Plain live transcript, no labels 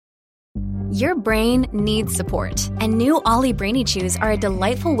Your brain needs support, and new Ollie Brainy Chews are a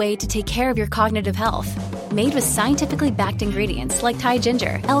delightful way to take care of your cognitive health. Made with scientifically backed ingredients like Thai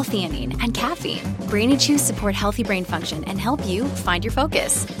ginger, L-theanine, and caffeine, Brainy Chews support healthy brain function and help you find your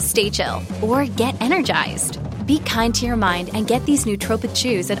focus, stay chill, or get energized. Be kind to your mind and get these nootropic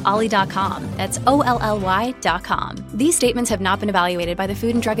chews at ollie.com. That's OLLY.com. These statements have not been evaluated by the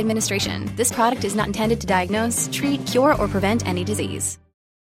Food and Drug Administration. This product is not intended to diagnose, treat, cure, or prevent any disease.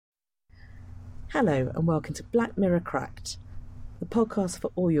 Hello and welcome to Black Mirror Cracked, the podcast for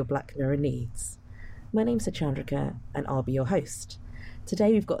all your Black Mirror needs. My name's Chandrika and I'll be your host.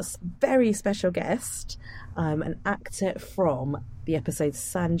 Today we've got a very special guest, an actor from the episode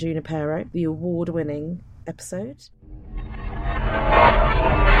San Junipero, the award-winning episode.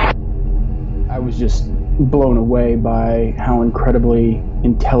 I was just blown away by how incredibly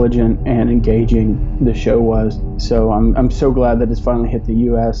intelligent and engaging the show was. So I'm so glad that it's finally hit the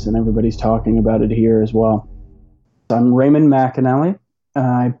US and everybody's talking about it here as well. I'm Raymond McAnally.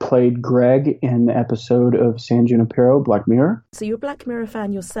 I played Greg in the episode of San Junipero, Black Mirror. So you're a Black Mirror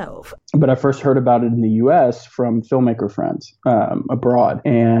fan yourself? But I first heard about it in the US from filmmaker friends abroad.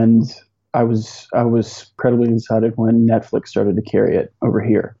 And I was incredibly excited when Netflix started to carry it over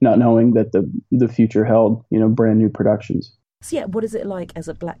here, not knowing that the future held, brand new productions. So yeah, what is it like as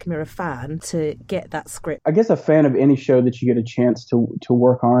a Black Mirror fan to get that script? I guess a fan of any show that you get a chance to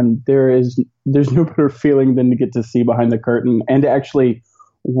work on, there's no better feeling than to get to see behind the curtain and to actually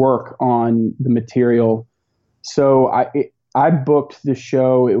work on the material. So I booked the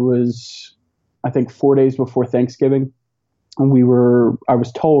show. It was, I think, 4 days before Thanksgiving. And I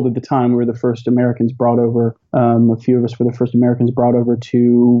was told at the time we were the first Americans brought over, a few of us were the first Americans brought over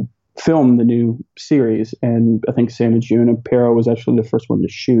to film the new series. And I think San Junipero was actually the first one to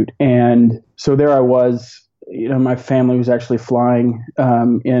shoot. And so there I was, my family was actually flying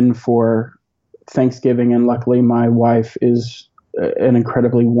in for Thanksgiving. And luckily my wife is an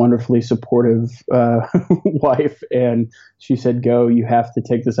incredibly wonderfully supportive wife, and she said, "Go, you have to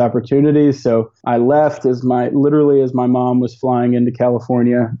take this opportunity." So I left as my mom was flying into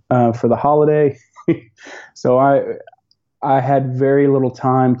California for the holiday. So I had very little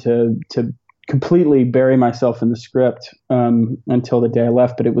time to completely bury myself in the script until the day I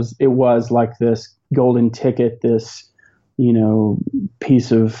left. But it was like this golden ticket, this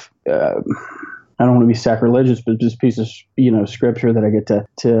piece of I don't want to be sacrilegious, but just piece of, scripture that I get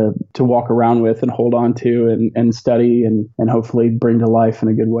to walk around with and hold on to and study and hopefully bring to life in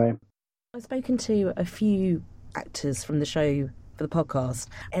a good way. I've spoken to a few actors from the show for the podcast.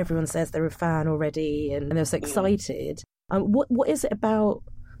 Everyone says they're a fan already and they're so excited. What is it about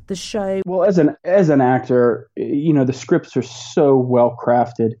the show? Well, as an actor, the scripts are so well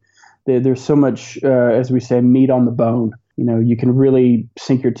crafted. There's so much, as we say, meat on the bone. You can really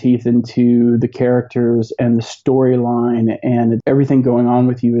sink your teeth into the characters and the storyline, and everything going on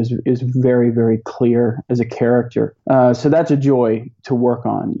with you is very, very clear as a character. So that's a joy to work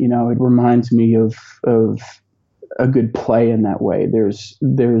on. It reminds me of a good play in that way. There's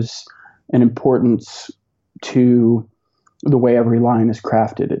an importance to the way every line is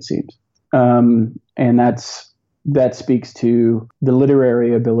crafted, it seems. And that speaks to the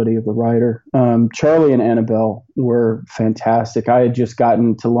literary ability of the writer. Charlie and Annabelle were fantastic. I had just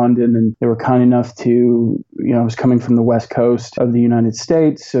gotten to London and they were kind enough to, I was coming from the West Coast of the United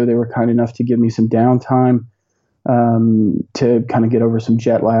States, so they were kind enough to give me some downtime to kind of get over some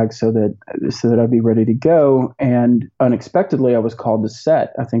jet lag so that I'd be ready to go. And unexpectedly, I was called to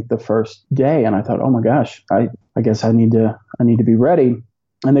set, I think the first day. And I thought, oh my gosh, I guess I need to be ready.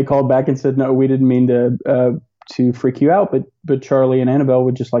 And they called back and said, no, we didn't mean to freak you out, but Charlie and Annabelle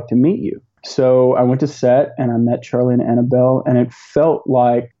would just like to meet you. So I went to set and I met Charlie and Annabelle, and it felt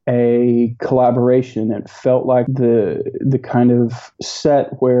like a collaboration. It felt like the kind of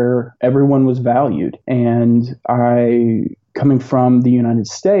set where everyone was valued. And coming from the United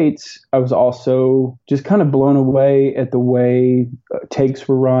States, I was also just kind of blown away at the way takes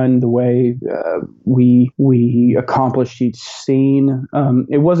were run, the way we accomplished each scene.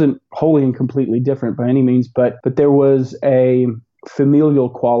 It wasn't wholly and completely different by any means, but there was a familial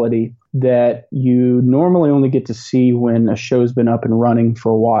quality that you normally only get to see when a show's been up and running for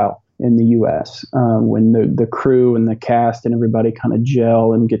a while in the U.S., when the crew and the cast and everybody kind of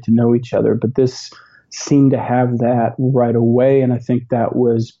gel and get to know each other. But this seemed to have that right away, and I think that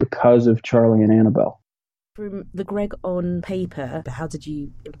was because of Charlie and Annabelle. From the Greg on paper, how did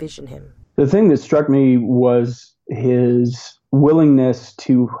you envision him? The thing that struck me was his willingness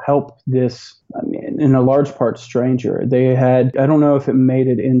to help this. I mean, in a large part stranger. They had, I don't know if it made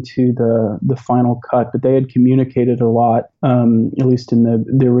it into the final cut, but they had communicated a lot, at least in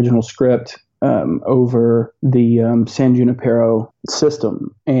the original script, over the San Junipero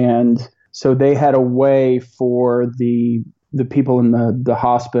system. And so they had a way for the people in the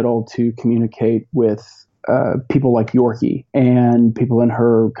hospital to communicate with people like Yorkie and people in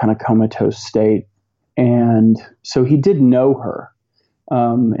her kind of comatose state. And so he did know her.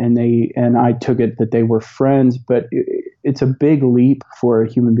 And I took it that they were friends, but it's a big leap for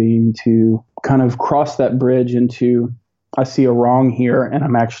a human being to kind of cross that bridge into, I see a wrong here, and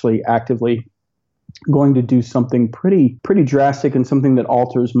I'm actually actively going to do something pretty drastic and something that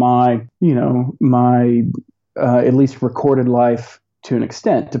alters my at least recorded life to an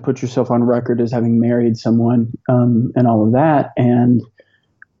extent, to put yourself on record as having married someone, and all of that. And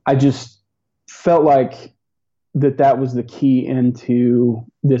I just felt like that was the key into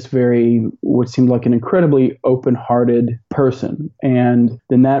this what seemed like an incredibly open-hearted person. And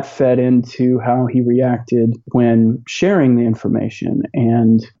then that fed into how he reacted when sharing the information.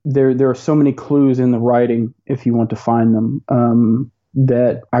 And there are so many clues in the writing, if you want to find them,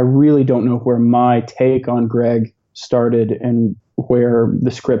 that I really don't know where my take on Greg started and where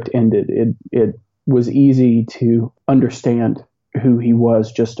the script ended. It was easy to understand who he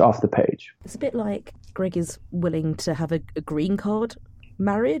was just off the page. It's a bit like Greg is willing to have a green card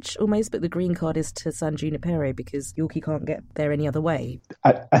marriage almost, but the green card is to San Junipero because Yorkie can't get there any other way.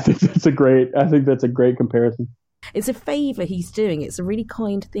 I think that's a great comparison. It's a favour he's doing. It's a really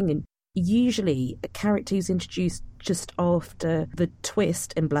kind thing. And usually a character who's introduced just after the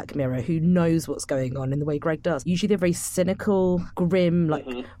twist in Black Mirror, who knows what's going on in the way Greg does. Usually they're very cynical, grim, like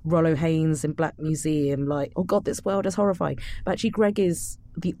Rollo Haynes in Black Museum, like, oh God, this world is horrifying. But actually Greg is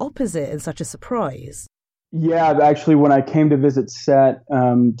the opposite and such a surprise. Yeah, actually, when I came to visit set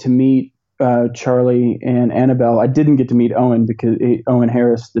to meet Charlie and Annabelle, I didn't get to meet Owen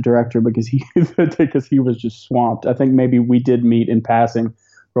Harris, the director, because he was just swamped. I think maybe we did meet in passing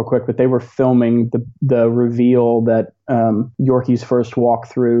real quick, but they were filming the reveal that Yorkie's first walk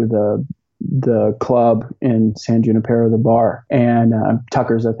through the club in San Junipero, the bar, and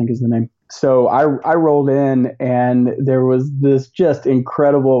Tucker's, I think, is the name. So I rolled in, and there was this just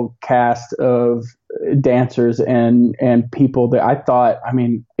incredible cast of dancers and people that I thought, I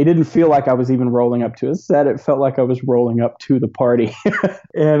mean, it didn't feel like I was even rolling up to a set. It felt like I was rolling up to the party.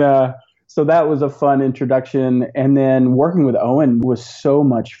 And so that was a fun introduction. And then working with Owen was so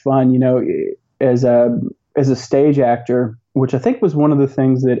much fun, as a stage actor, which I think was one of the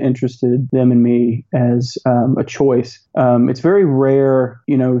things that interested them and me as a choice. It's very rare,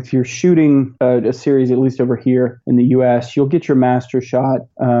 if you're shooting a series, at least over here in the U.S., you'll get your master shot,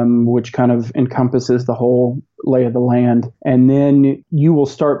 which kind of encompasses the whole lay of the land. And then you will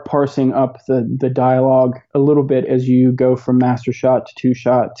start parsing up the dialogue a little bit as you go from master shot to two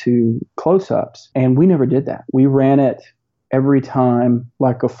shot to close-ups. And we never did that. We ran it every time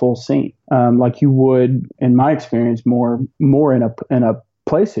like a full scene, like you would, in my experience, more in a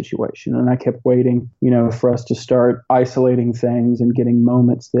play situation. And I kept waiting, for us to start isolating things and getting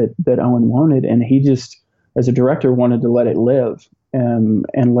moments that Owen wanted. And he just, as a director, wanted to let it live, and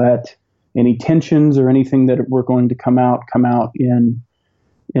let any tensions or anything that were going to come out in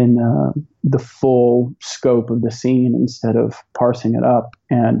the full scope of the scene instead of parsing it up.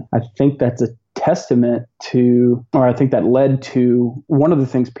 And I think that's a testament to, or I think that led to one of the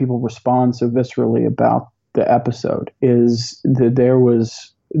things people respond so viscerally about the episode, is that there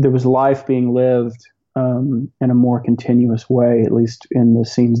was life being lived in a more continuous way, at least in the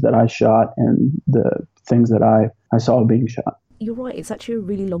scenes that I shot and the things that I saw being shot. You're right, it's actually a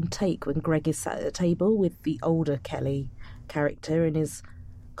really long take when Greg is sat at the table with the older Kelly character and is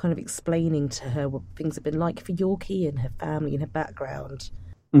kind of explaining to her what things have been like for Yorkie and her family and her background.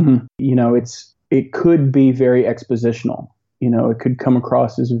 Mm-hmm. It could be very expositional. It could come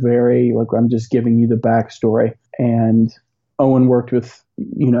across as very, like, I'm just giving you the backstory. And Owen worked with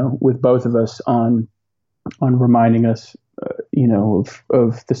both of us on reminding us,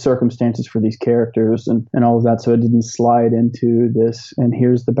 of the circumstances for these characters and all of that. So it didn't slide into this, and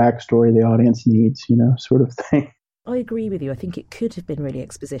here's the backstory the audience needs, sort of thing. I agree with you. I think it could have been really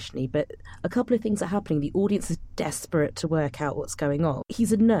exposition-y, but a couple of things are happening. The audience is desperate to work out what's going on.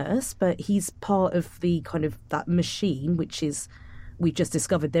 He's a nurse, but he's part of the kind of that machine, which is we just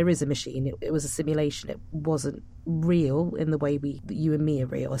discovered there is a machine. It was a simulation. It wasn't real in the way you and me are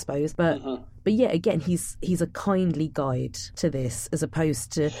real, I suppose. But yeah, again, he's a kindly guide to this, as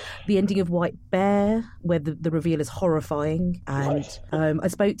opposed to the ending of White Bear, where the reveal is horrifying. And I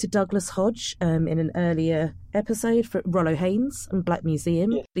spoke to Douglas Hodge in an earlier episode for Rollo Haynes and Black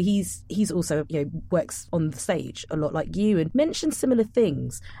Museum. Yeah. He's also, works on the stage a lot like you, and mentioned similar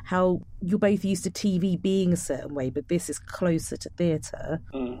things, how you're both used to TV being a certain way, but this is closer to theatre.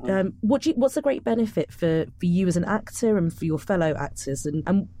 What's a great benefit for you as an actor and for your fellow actors, and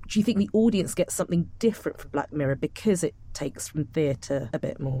do you think the audience gets something different from Black Mirror because it takes from theatre a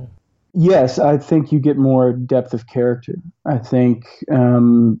bit more? Yes, I think you get more depth of character. I think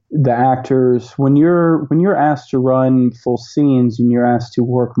the actors, when you're asked to run full scenes and you're asked to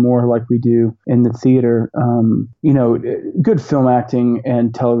work more like we do in the theater, good film acting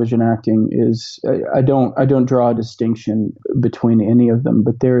and television acting is, I don't draw a distinction between any of them,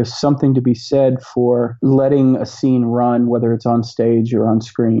 but there is something to be said for letting a scene run, whether it's on stage or on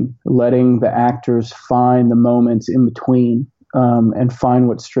screen, letting the actors find the moments in between. And find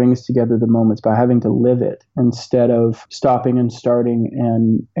what strings together the moments by having to live it instead of stopping and starting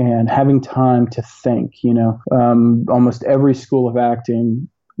and having time to think. Almost every school of acting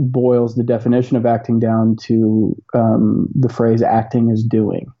boils the definition of acting down to the phrase "acting is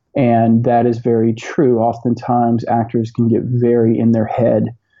doing," and that is very true. Oftentimes, actors can get very in their head,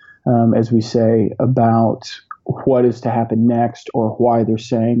 as we say, about what is to happen next or why they're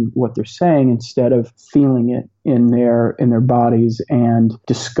saying what they're saying, instead of feeling it in their bodies and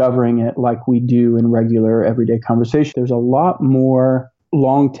discovering it like we do in regular everyday conversation. There's a lot more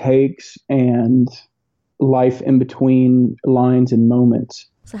long takes and life in between lines and moments.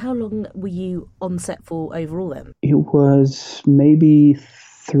 So how long were you on set for overall then? It was maybe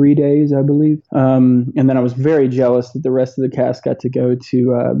 3 days, I believe. And then I was very jealous that the rest of the cast got to go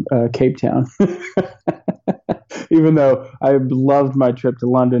to Cape Town. Even though I loved my trip to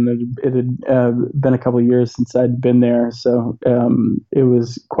London, it had been a couple of years since I'd been there. So it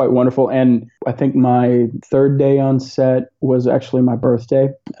was quite wonderful. And I think my third day on set was actually my birthday.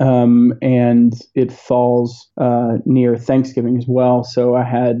 And it falls near Thanksgiving as well. So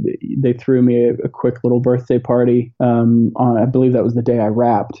they threw me a quick little birthday party. I believe that was the day I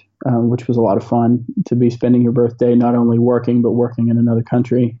wrapped. Which was a lot of fun to be spending your birthday not only working but working in another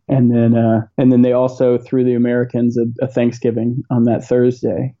country, and then they also threw the Americans a Thanksgiving on that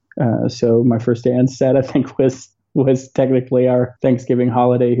Thursday. So my first day on set, I think, was technically our Thanksgiving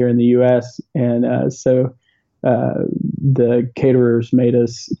holiday here in the U.S. And so the caterers made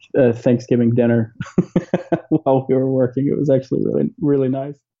us a Thanksgiving dinner while we were working. It was actually really, really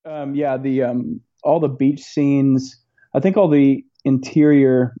nice. All the beach scenes, I think all the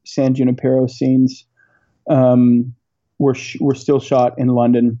interior San Junipero scenes were still shot in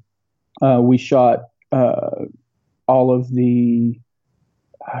London. We shot all of the,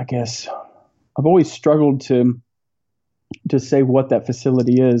 I guess, I've always struggled to say what that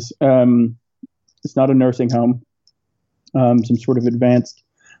facility is. It's not a nursing home, some sort of advanced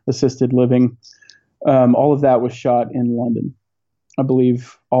assisted living. All of that was shot in London. I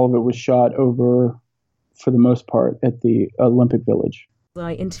believe all of it was shot over, for the most part, at the Olympic Village.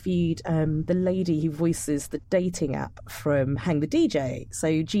 I interviewed the lady who voices the dating app from Hang the DJ.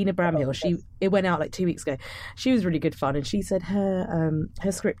 So Gina Bramhill, it went out like 2 weeks ago. She was really good fun, and she said her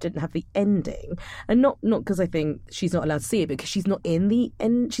script didn't have the ending, and not because I think she's not allowed to see it, because she's not in the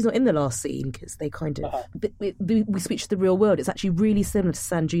end. She's not in the last scene because they kind of we switch to the real world. It's actually really similar to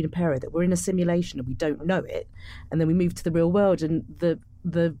San Junipero, that we're in a simulation and we don't know it, and then we move to the real world, and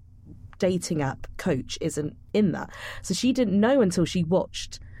the dating app coach isn't in that. So she didn't know until she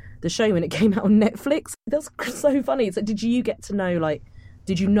watched the show when it came out on Netflix. That's so funny. So did you get to know,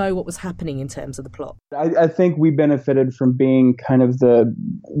 did you know what was happening in terms of the plot? I think we benefited from being kind of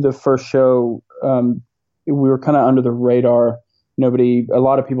the first show. We were kind of under the radar. A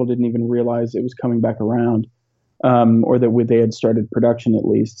lot of people didn't even realize it was coming back around, or that they had started production at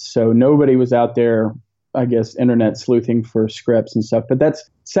least. So nobody was out there, I guess, internet sleuthing for scripts and stuff. But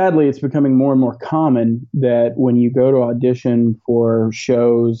sadly, it's becoming more and more common that when you go to audition for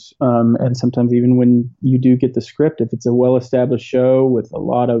shows, and sometimes even when you do get the script, if it's a well-established show with a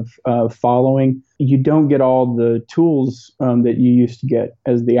lot of following, you don't get all the tools that you used to get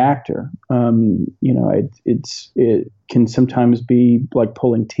as the actor. It can sometimes be like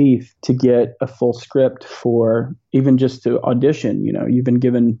pulling teeth to get a full script for even just to audition. You've been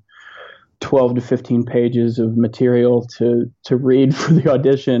given 12 to 15 pages of material to read for the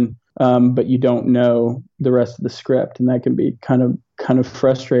audition, but you don't know the rest of the script, and that can be kind of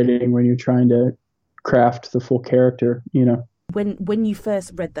frustrating when you're trying to craft the full character. When you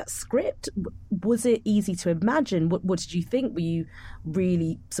first read that script, was it easy to imagine? What did you think? Were you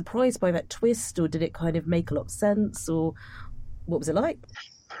really surprised by that twist, or did it kind of make a lot of sense, or what was it like?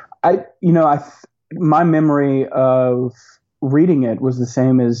 My memory of reading it was the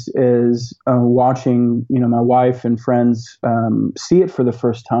same as watching, my wife and friends see it for the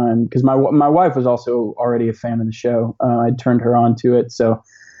first time, because my wife was also already a fan of the show. I'd turned her on to it, so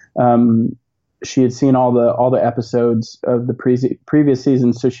she had seen all the episodes of the previous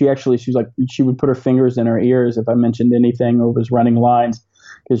season. So she was like, she would put her fingers in her ears if I mentioned anything or was running lines,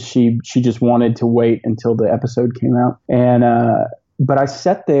 because she just wanted to wait until the episode came out. And but I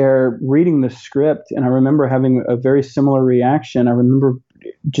sat there reading the script, and I remember having a very similar reaction. I remember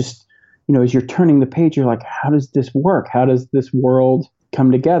just, as you're turning the page, you're like, how does this work? How does this world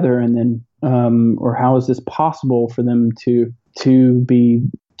come together? And then, or how is this possible for them to be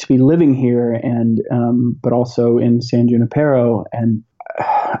living here, and but also in San Junipero? And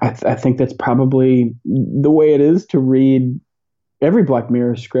I think that's probably the way it is to read every Black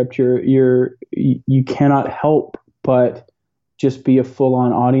Mirror script. You cannot help but just be a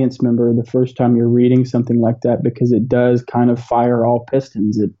full-on audience member the first time you're reading something like that, because it does kind of fire all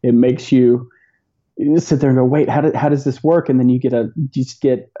pistons. It makes you sit there and go, wait, how does this work? And then you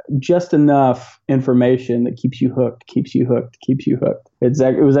get just enough information that keeps you hooked.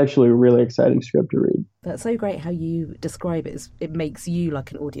 It was actually a really exciting script to read. That's so great how you describe it. It makes you like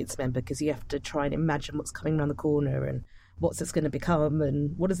an audience member, because you have to try and imagine what's coming around the corner and what's this going to become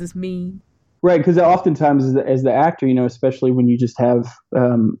and what does this mean? Right, because oftentimes as the actor, especially when you just have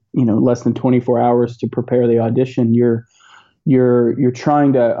less than 24 hours to prepare the audition, you're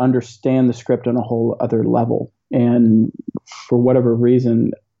trying to understand the script on a whole other level. And for whatever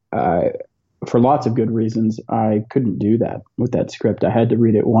reason, for lots of good reasons, I couldn't do that with that script. I had to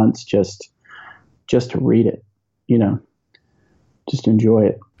read it once just to read it, just to enjoy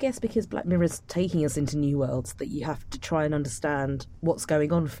it. I guess because Black Mirror is taking us into new worlds, that you have to try and understand what's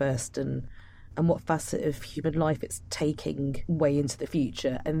going on first and what facet of human life it's taking way into the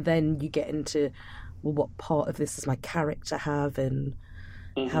future. And then you get into, well, what part of this does my character have, and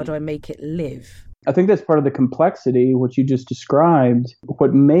how do I make it live? I think that's part of the complexity, what you just described.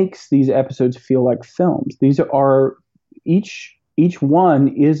 What makes these episodes feel like films. These are each one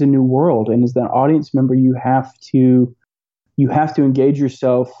is a new world, and as an audience member, you have to engage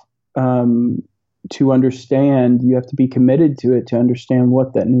yourself to understand. You have to be committed to it to understand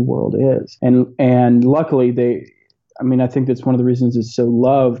what that new world is. And luckily, I think that's one of the reasons it's so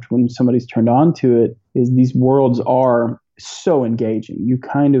loved when somebody's turned on to it, is these worlds are so engaging. You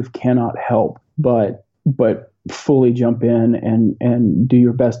kind of cannot help but fully jump in and do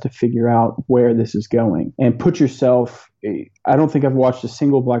your best to figure out where this is going and put yourself. I don't think I've watched a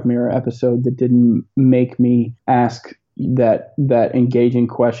single Black Mirror episode that didn't make me ask that engaging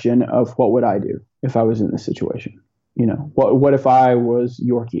question of what would I do if I was in this situation? What if I was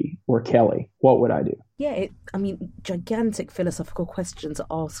Yorkie or Kelly? What would I do? Yeah, gigantic philosophical questions are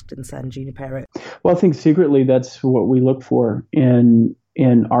asked in San Junipero. Well, I think secretly that's what we look for in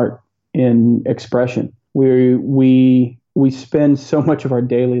art, in expression. We spend so much of our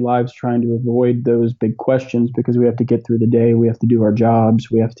daily lives trying to avoid those big questions because we have to get through the day. We have to do our jobs.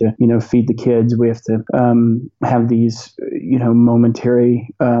 We have to, feed the kids. We have to have these,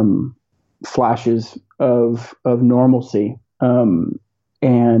 momentary flashes of normalcy,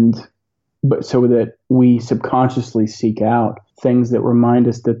 but so that we subconsciously seek out things that remind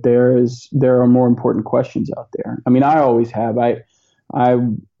us that there are more important questions out there. I always have. I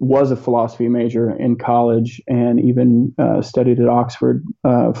was a philosophy major in college and even studied at Oxford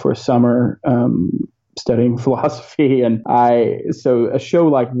for a summer studying philosophy. And so a show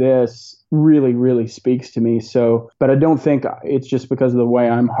like this really, really speaks to me. But I don't think it's just because of the way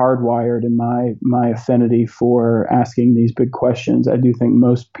I'm hardwired and my affinity for asking these big questions. I do think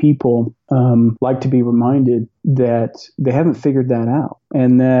most people like to be reminded that they haven't figured that out,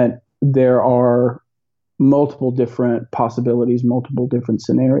 and that there are multiple different possibilities, multiple different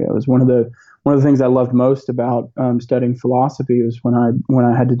scenarios. One of the things I loved most about studying philosophy was when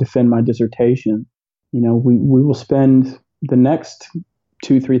I had to defend my dissertation. We will spend the next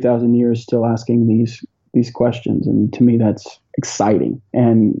 2,000-3,000 years still asking these questions, and to me that's exciting.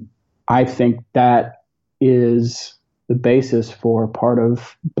 And I think that is the basis for part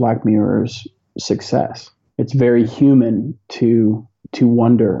of Black Mirror's success. It's very human to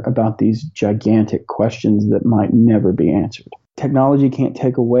wonder about these gigantic questions that might never be answered. Technology can't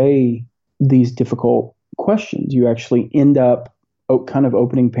take away these difficult questions. You actually end up kind of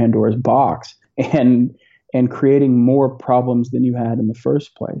opening Pandora's box and creating more problems than you had in the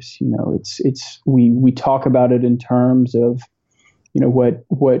first place. We talk about it in terms of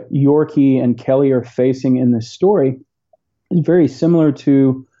what Yorkie and Kelly are facing in this story is very similar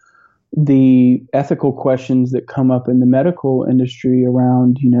to the ethical questions that come up in the medical industry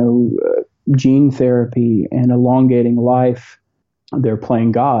around, gene therapy and elongating life. They're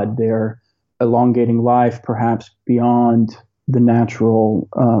playing God. They're elongating life perhaps beyond the natural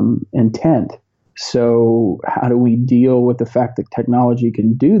intent. So how do we deal with the fact that technology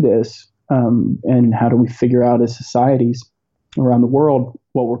can do this? And how do we figure out as societies around the world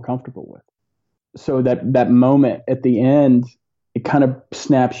what we're comfortable with? So that moment at the end, it kind of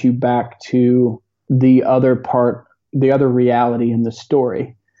snaps you back to the other part, the other reality in the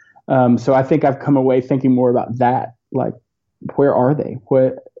story. So I think I've come away thinking more about that. Like, where are they?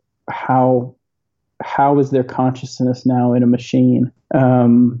 How is their consciousness now in a machine?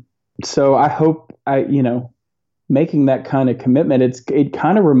 So I hope making that kind of commitment, it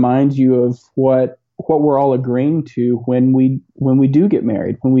kind of reminds you of what we're all agreeing to when we do get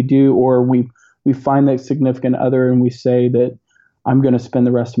married, when we do, or we find that significant other and we say that I'm going to spend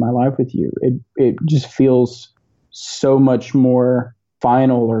the rest of my life with you. It just feels so much more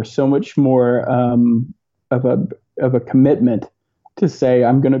final, or so much more of a commitment to say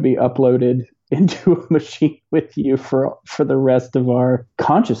I'm going to be uploaded into a machine with you for the rest of our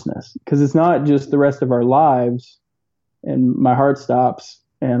consciousness, because it's not just the rest of our lives and my heart stops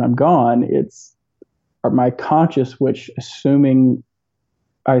and I'm gone. It's my conscious, which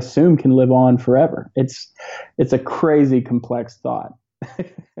I assume can live on forever. It's a crazy complex thought.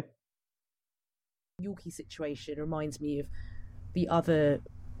 Yorkie situation reminds me of the other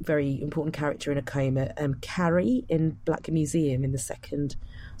very important character in a coma, Carrie in Black Museum in the second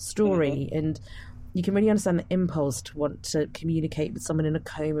story. Mm-hmm. And you can really understand the impulse to want to communicate with someone in a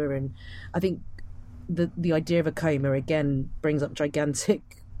coma. And I think the idea of a coma, again, brings up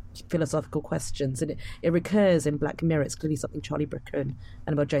gigantic philosophical questions. And it recurs in Black Mirror. It's clearly something Charlie Brooker and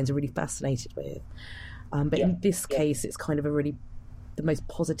Annabelle Jones are really fascinated with. But in this case, it's kind of the most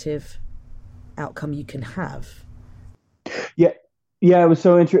positive outcome you can have. Yeah, it was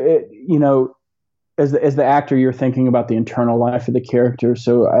so interesting. As the actor, you're thinking about the internal life of the character.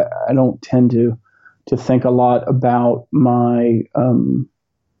 So I don't tend to think a lot about my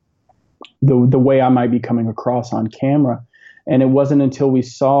the way I might be coming across on camera. And it wasn't until we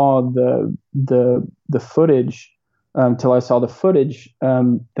saw the footage, till I saw the footage,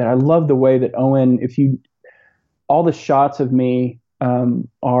 that I love the way that Owen, all the shots of me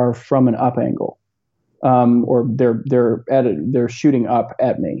are from an up angle. Or they're shooting up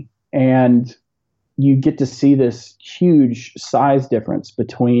at me, and you get to see this huge size difference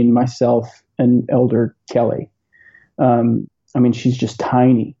between myself and Elder Kelly. She's just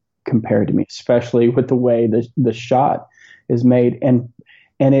tiny compared to me, especially with the way the shot is made, and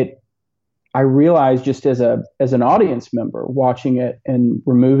I realized just as an audience member watching it and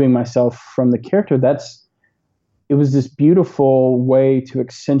removing myself from the character, it was this beautiful way to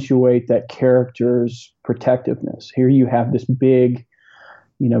accentuate that character's protectiveness. Here you have this big,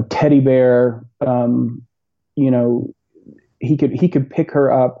 teddy bear. He could pick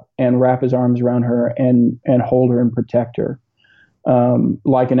her up and wrap his arms around her and hold her and protect her,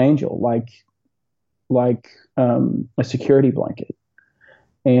 like an angel, like a security blanket,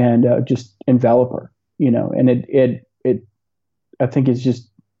 and just envelop her. And it I think it's just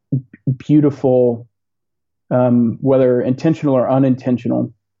beautiful. Whether intentional or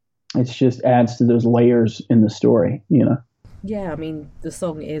unintentional, it just adds to those layers in the story, Yeah, the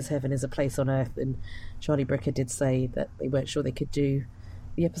song is Heaven is a Place on Earth, and Charlie Brooker did say that they weren't sure they could do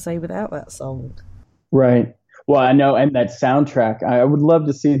the episode without that song. Right. Well, I know, and that soundtrack, I would love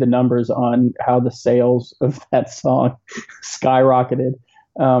to see the numbers on how the sales of that song skyrocketed.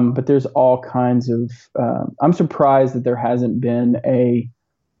 But there's all kinds of, I'm surprised that there hasn't been a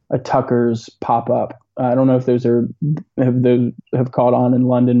Tucker's pop-up. I don't know if those have caught on in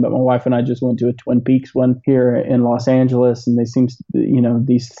London, but my wife and I just went to a Twin Peaks one here in Los Angeles, and they seem,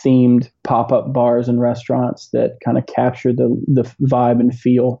 these themed pop-up bars and restaurants that kind of capture the vibe and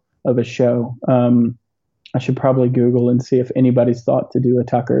feel of a show. I should probably Google and see if anybody's thought to do a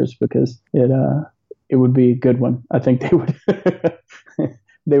Tucker's, because it would be a good one. I think they would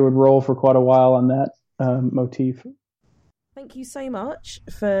they would roll for quite a while on that motif. Thank you so much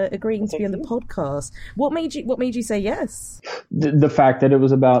for agreeing to be on the podcast. What made you say yes? The fact that it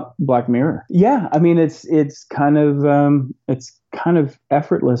was about Black Mirror. Yeah, it's kind of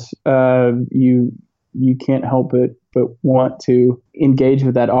effortless. You can't help but want to engage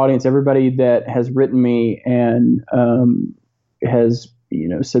with that audience. Everybody that has written me and has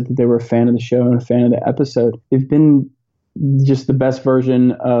said that they were a fan of the show and a fan of the episode, they've been just the best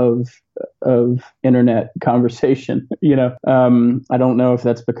version of internet conversation. I don't know if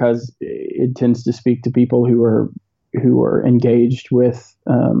that's because it tends to speak to people who are engaged with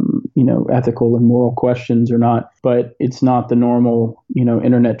ethical and moral questions or not, but it's not the normal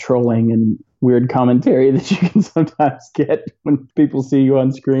internet trolling and weird commentary that you can sometimes get when people see you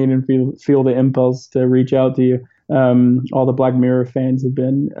on screen and feel the impulse to reach out to you. All the Black Mirror fans have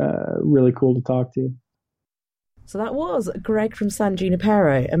been really cool to talk to. So that was Greg from San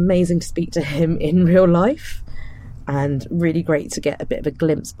Junipero. Amazing to speak to him in real life, and really great to get a bit of a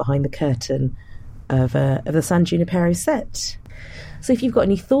glimpse behind the curtain of the San Junipero set. So if you've got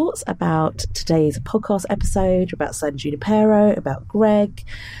any thoughts about today's podcast episode, about San Junipero, about Greg,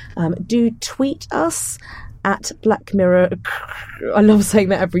 do tweet us at Black Mirror. I love saying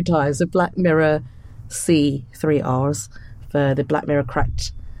that every time. So Black Mirror C, 3 R's, for the Black Mirror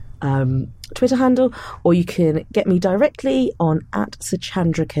Cracked Twitter handle, or you can get me directly on at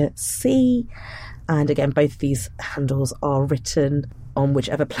Sachandrika C. And again, both of these handles are written on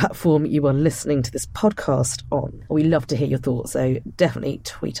whichever platform you are listening to this podcast on. We love to hear your thoughts, so definitely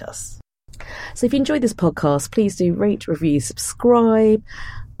tweet us. So if you enjoyed this podcast, please do rate, review, subscribe,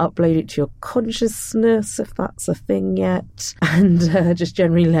 upload it to your consciousness if that's a thing yet, and just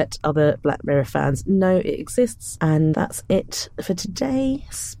generally let other Black Mirror fans know it exists. And that's it for today.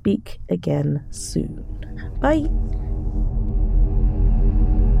 Speak again soon. Bye.